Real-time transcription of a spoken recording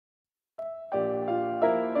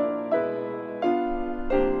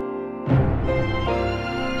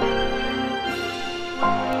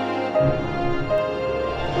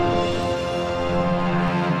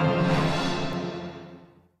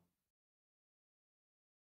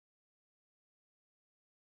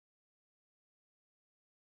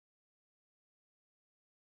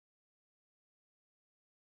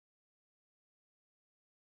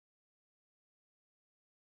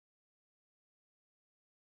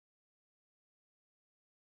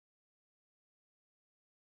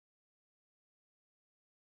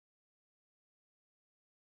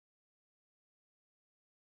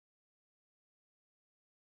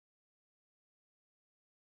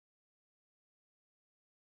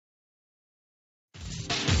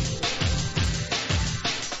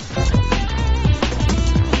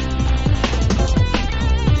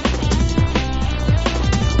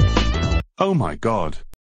Oh my God.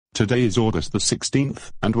 Today is August the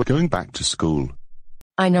 16th, and we're going back to school.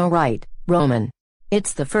 I know, right, Roman?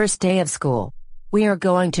 It's the first day of school. We are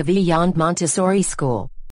going to Beyond Montessori School.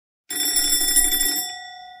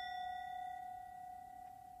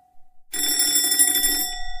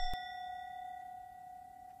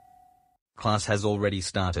 Class has already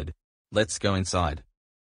started. Let's go inside.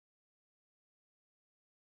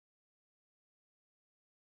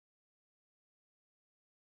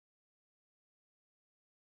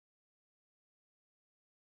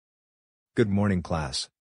 Good morning, class.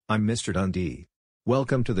 I'm Mr. Dundee.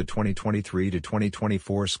 Welcome to the 2023 to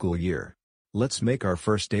 2024 school year. Let's make our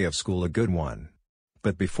first day of school a good one.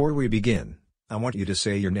 But before we begin, I want you to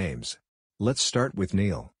say your names. Let's start with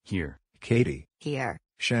Neil. Here. Katie. Here.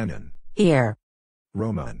 Shannon. Here.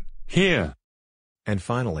 Roman. Here. And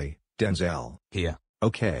finally, Denzel. Here.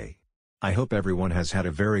 Okay. I hope everyone has had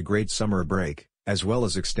a very great summer break, as well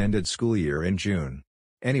as extended school year in June.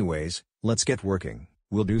 Anyways, let's get working.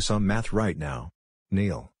 We'll do some math right now.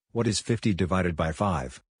 Neil, what is 50 divided by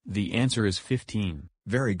 5? The answer is 15.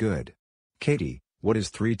 Very good. Katie, what is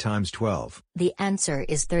 3 times 12? The answer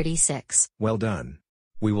is 36. Well done.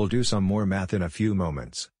 We will do some more math in a few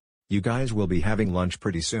moments. You guys will be having lunch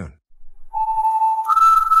pretty soon.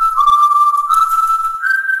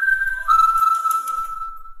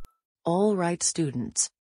 All right, students.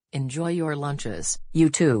 Enjoy your lunches. You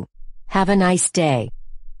too. Have a nice day.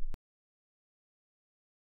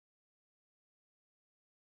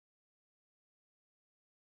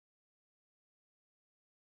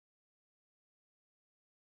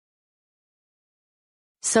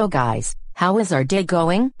 So guys, how is our day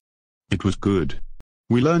going? It was good.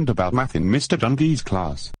 We learned about math in Mr. Dundee's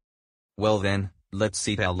class. Well then, let's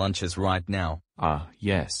eat our lunches right now. Ah,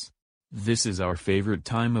 yes. This is our favorite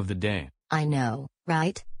time of the day. I know,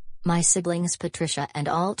 right? My siblings Patricia and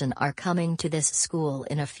Alton are coming to this school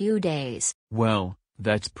in a few days. Well,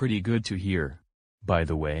 that's pretty good to hear. By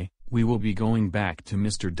the way, we will be going back to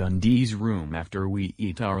Mr. Dundee's room after we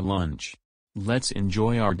eat our lunch. Let's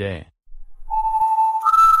enjoy our day.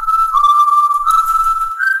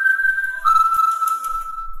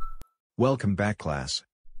 Welcome back, class.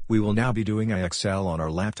 We will now be doing IXL on our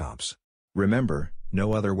laptops. Remember,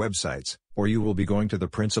 no other websites, or you will be going to the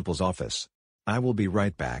principal's office. I will be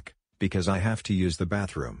right back, because I have to use the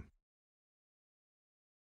bathroom.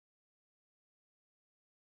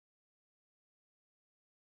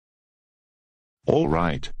 All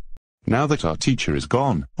right. Now that our teacher is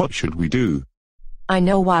gone, what should we do? I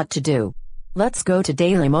know what to do. Let's go to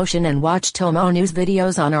Dailymotion and watch Tomo News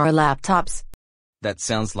videos on our laptops. That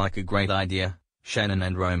sounds like a great idea, Shannon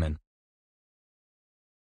and Roman.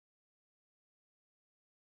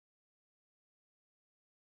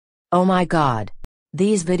 Oh my God.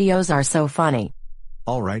 These videos are so funny.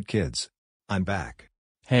 All right, kids. I'm back.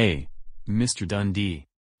 Hey, Mr. Dundee.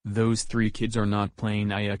 Those 3 kids are not playing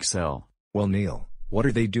IXL. Well, Neil, what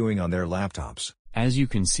are they doing on their laptops? As you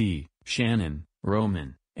can see, Shannon,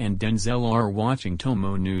 Roman, and Denzel are watching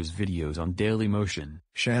Tomo News videos on Dailymotion.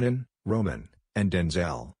 Shannon, Roman, and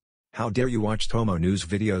Denzel. How dare you watch Tomo News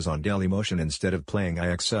videos on Dailymotion instead of playing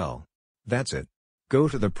IXL? That's it. Go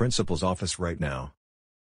to the principal's office right now.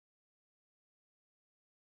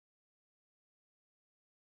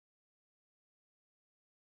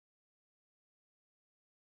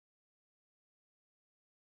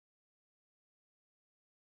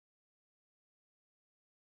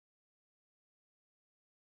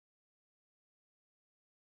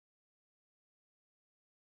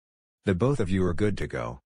 The both of you are good to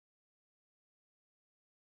go.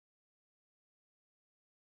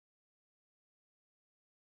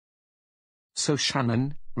 So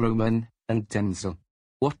Shannon, Roman, and Denzel.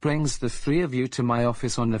 What brings the 3 of you to my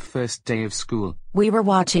office on the first day of school? We were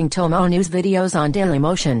watching Tomo News videos on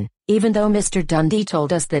Dailymotion, even though Mr. Dundee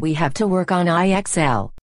told us that we have to work on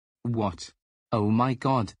IXL. What? Oh my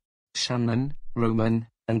God. Shannon, Roman,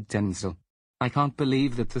 and Denzel. I can't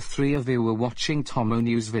believe that the 3 of you were watching Tomo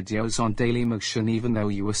News videos on Dailymotion even though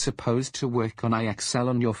you were supposed to work on IXL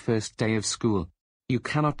on your first day of school. You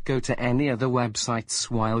cannot go to any other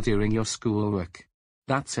websites while doing your schoolwork.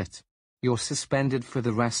 That's it. You're suspended for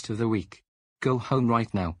the rest of the week. Go home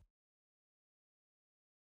right now.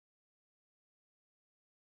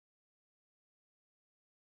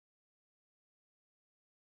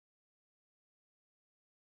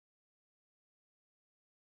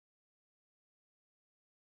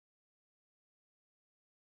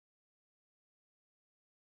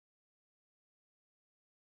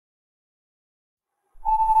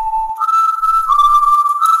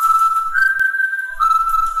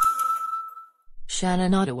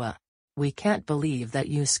 Shannon, Ottawa. We can't believe that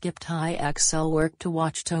you skipped high Excel work to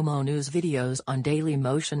watch Tomo News videos on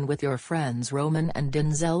Dailymotion with your friends Roman and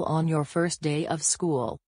Denzel on your first day of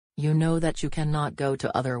school. You know that you cannot go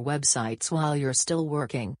to other websites while you're still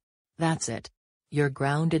working. That's it. You're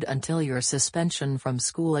grounded until your suspension from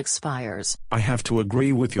school expires. I have to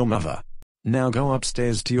agree with your mother. Now go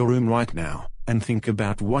upstairs to your room right now, and think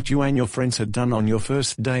about what you and your friends had done on your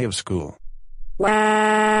first day of school.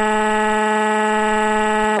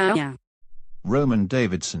 Yeah. Roman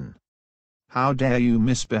Davidson. How dare you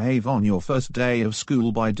misbehave on your first day of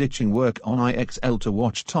school by ditching work on IXL to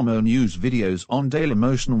watch Tomo News videos on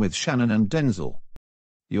Dailymotion with Shannon and Denzel.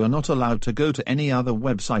 You are not allowed to go to any other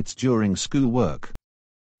websites during schoolwork.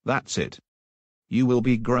 That's it. You will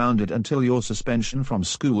be grounded until your suspension from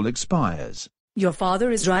school expires. Your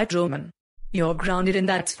father is right, Roman. You're grounded and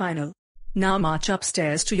that's final. Now march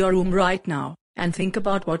upstairs to your room right now, and think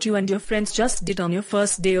about what you and your friends just did on your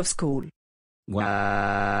first day of school.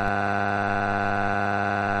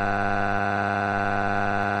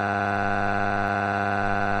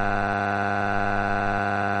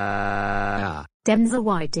 Denzel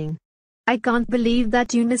Whiting. I can't believe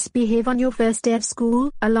that you misbehave on your first day of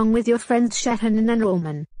school, along with your friends Shannon and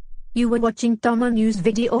Roman. You were watching Tomo News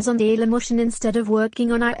videos on Dailymotion instead of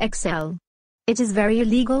working on IXL. It is very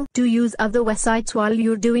illegal to use other websites while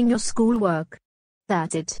you're doing your schoolwork.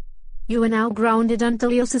 That's it. You are now grounded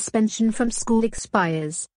until your suspension from school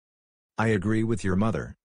expires. I agree with your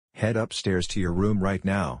mother. Head upstairs to your room right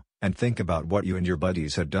now, and think about what you and your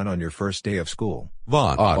buddies had done on your first day of school.